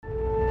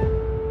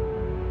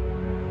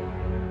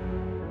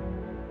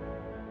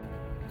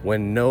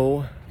When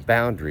no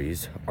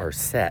boundaries are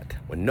set,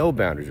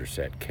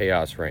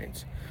 chaos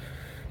reigns.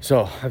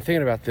 So I'm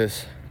thinking about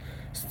this.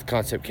 The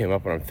concept came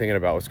up when I'm thinking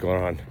about what's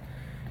going on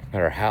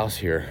at our house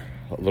here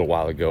a little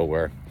while ago,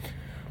 where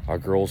our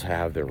girls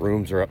have their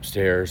rooms are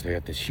upstairs. They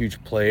got this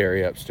huge play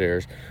area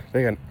upstairs.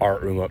 They got an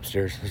art room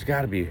upstairs. There's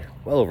got to be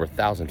well over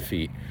 1,000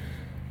 feet.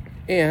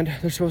 And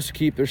they're supposed to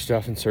keep their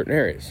stuff in certain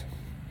areas,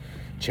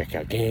 check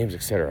out games,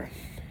 etc.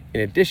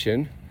 In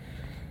addition,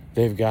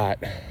 they've got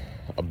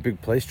a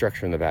big play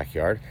structure in the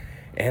backyard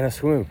and a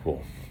swimming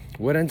pool.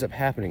 What ends up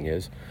happening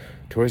is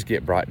toys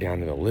get brought down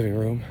to the living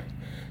room,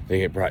 they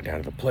get brought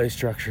down to the play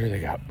structure,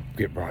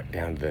 get brought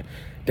down to the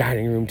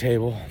dining room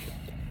table,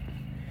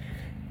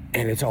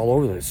 and it's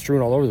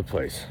strewn all over the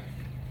place.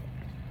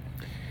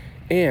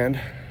 And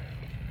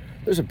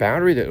there's a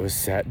boundary that was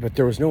set, but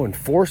there was no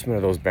enforcement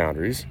of those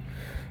boundaries.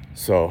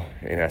 So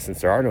in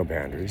essence, there are no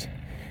boundaries.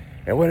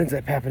 And what ends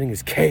up happening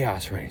is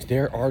chaos reigns.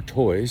 There are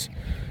toys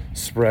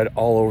spread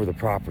all over the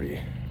property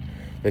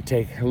that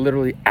take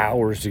literally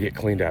hours to get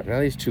cleaned up. Now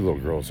these two little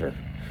girls are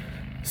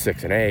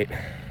 6 and 8,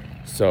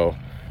 so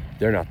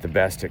they're not the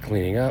best at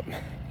cleaning up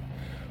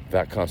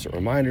without constant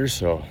reminders,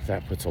 so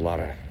that puts a lot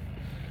of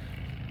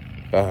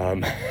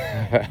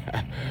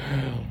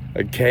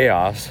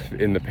chaos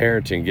in the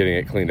parenting getting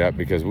it cleaned up,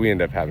 because we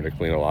end up having to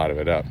clean a lot of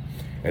it up.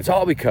 And it's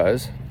all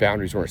because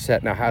boundaries weren't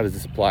set. Now, how does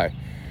this apply?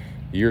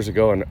 Years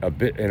ago, and a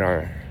bit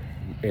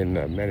in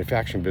the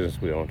manufacturing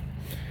business we owned,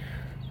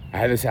 I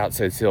had this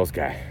outside sales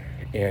guy,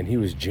 and he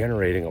was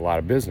generating a lot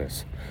of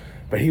business,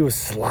 but he was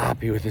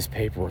sloppy with his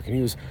paperwork,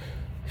 and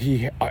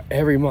he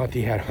every month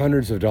he had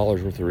hundreds of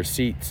dollars worth of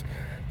receipts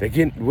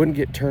that wouldn't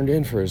get turned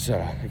in for his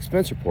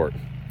expense report.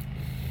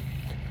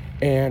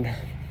 And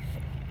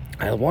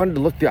I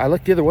looked the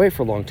other way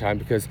for a long time,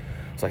 because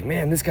it's like,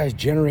 man, this guy's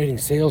generating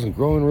sales and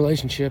growing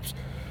relationships.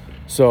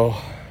 So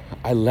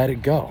I let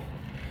it go.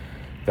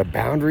 The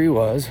boundary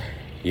was,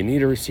 you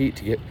need a receipt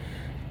to get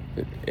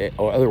it,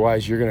 or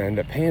otherwise you're going to end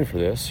up paying for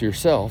this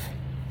yourself.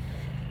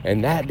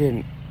 And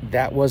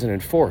that wasn't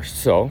enforced.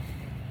 So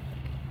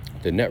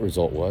the net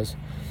result was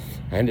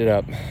I ended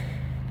up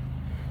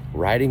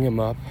writing him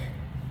up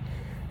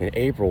in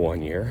April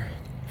one year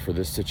for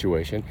this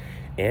situation.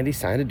 And he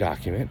signed a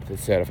document that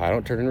said, if I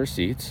don't turn in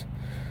receipts,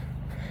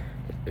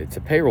 it's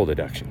a payroll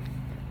deduction.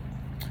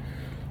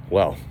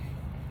 Well,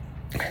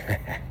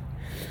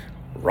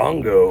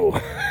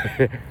 wrongo.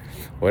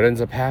 What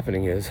ends up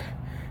happening is,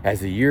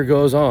 as the year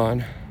goes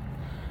on,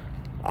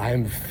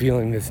 I'm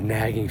feeling this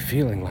nagging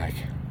feeling like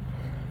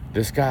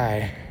this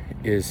guy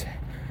is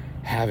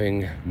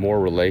having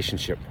more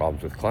relationship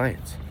problems with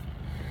clients.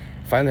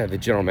 Finally, I had the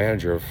general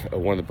manager of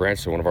one of the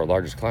branches of one of our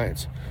largest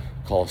clients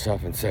call us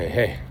up and say,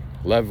 hey,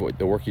 love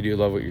the work you do,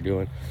 love what you're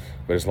doing,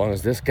 but as long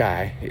as this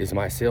guy is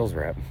my sales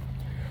rep,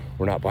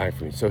 we're not buying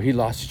from you. So he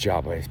lost his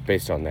job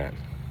based on that.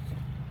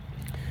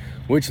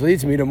 Which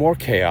leads me to more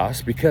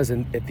chaos, because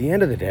at the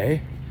end of the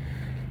day,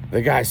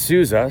 the guy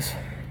sues us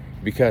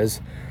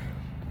because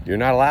you're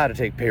not allowed to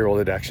take payroll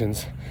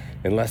deductions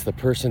unless the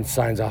person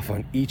signs off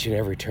on each and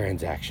every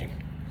transaction.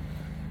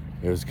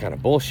 It was kind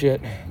of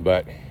bullshit,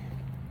 but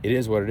it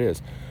is what it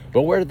is.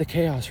 But where did the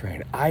chaos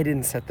reign? I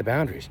didn't set the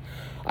boundaries.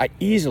 I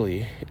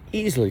easily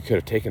could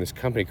have taken his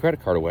company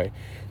credit card away,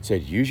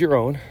 said, use your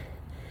own,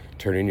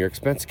 turn in your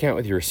expense account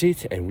with your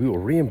receipts, and we will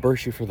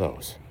reimburse you for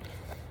those.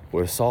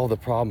 Would have solved the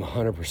problem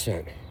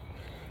 100%.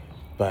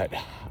 But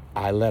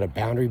I let a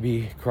boundary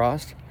be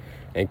crossed,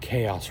 and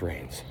chaos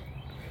reigns.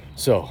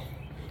 So,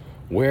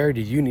 where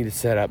do you need to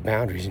set up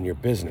boundaries in your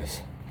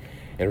business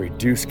and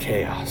reduce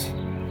chaos?